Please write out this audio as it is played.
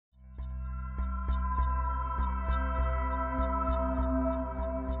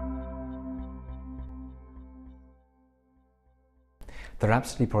The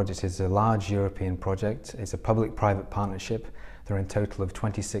RHAPSODY project is a large European project. It's a public-private partnership. There are in total of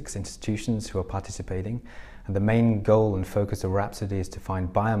 26 institutions who are participating. And the main goal and focus of RHAPSODY is to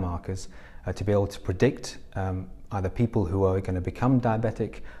find biomarkers to be able to predict either people who are going to become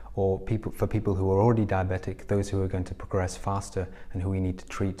diabetic or for people who are already diabetic, those who are going to progress faster and who we need to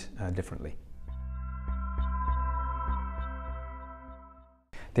treat differently.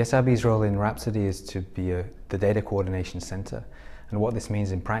 The SIB's role in RHAPSODY is to be the data coordination center. And what this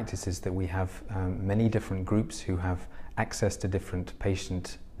means in practice is that we have many different groups who have access to different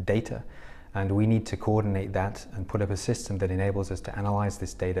patient data, and we need to coordinate that and put up a system that enables us to analyze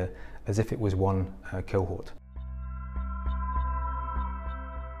this data as if it was one cohort.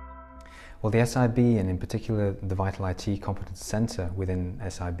 Well, the SIB, and in particular the Vital IT Competence Center within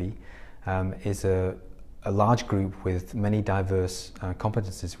SIB, is a large group with many diverse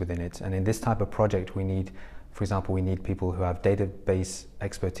competencies within it. And in this type of project we need, for example, we need people who have database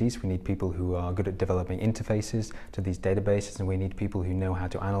expertise, we need people who are good at developing interfaces to these databases, and we need people who know how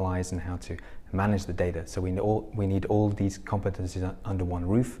to analyze and how to manage the data. So we need all these competencies under one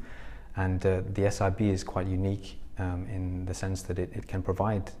roof, and the SIB is quite unique in the sense that it can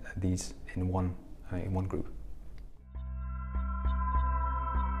provide these in one group.